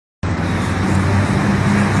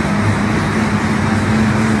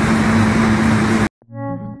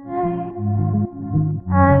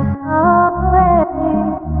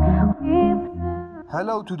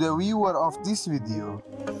Hello to the viewer of this video.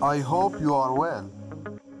 I hope you are well.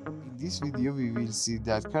 In this video we will see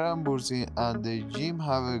that Kerem, Bursin and the gym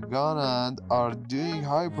have gone and are doing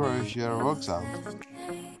high pressure workout.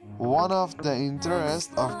 One of the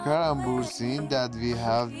interests of Kerem Bursin that we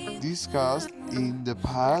have discussed in the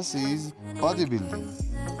past is bodybuilding,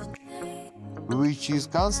 which is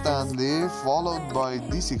constantly followed by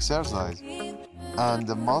this exercise, and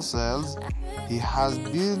the muscles he has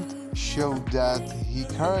built show that he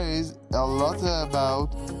cares a lot about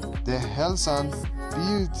the health and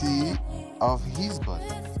beauty of his body.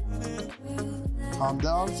 Hande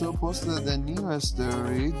also posted a new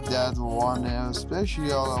story that won a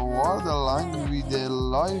special award aligned with a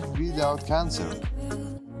life without cancer.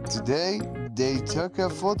 Today, they took a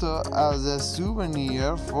photo as a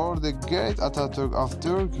souvenir for the great Atatürk of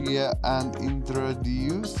Turkey and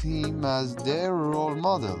introduced him as their role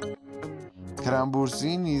model. Kerem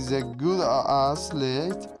Bursin is a good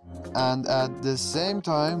athlete, and at the same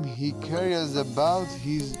time he cares about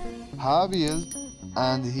his hobbies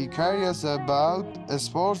and he cares about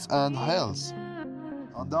sports and health.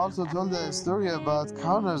 And also told a story about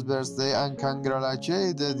Connor's birthday and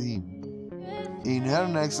congratulated him. In her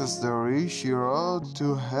next story, she wrote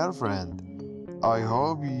to her friend, "I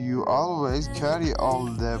hope you always carry all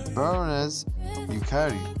the burdens you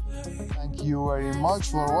carry." Thank you very much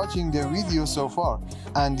for watching the video so far,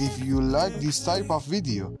 and if you like this type of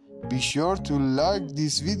video, be sure to like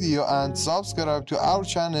this video and subscribe to our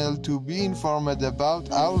channel to be informed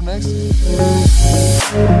about our next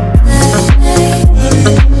video.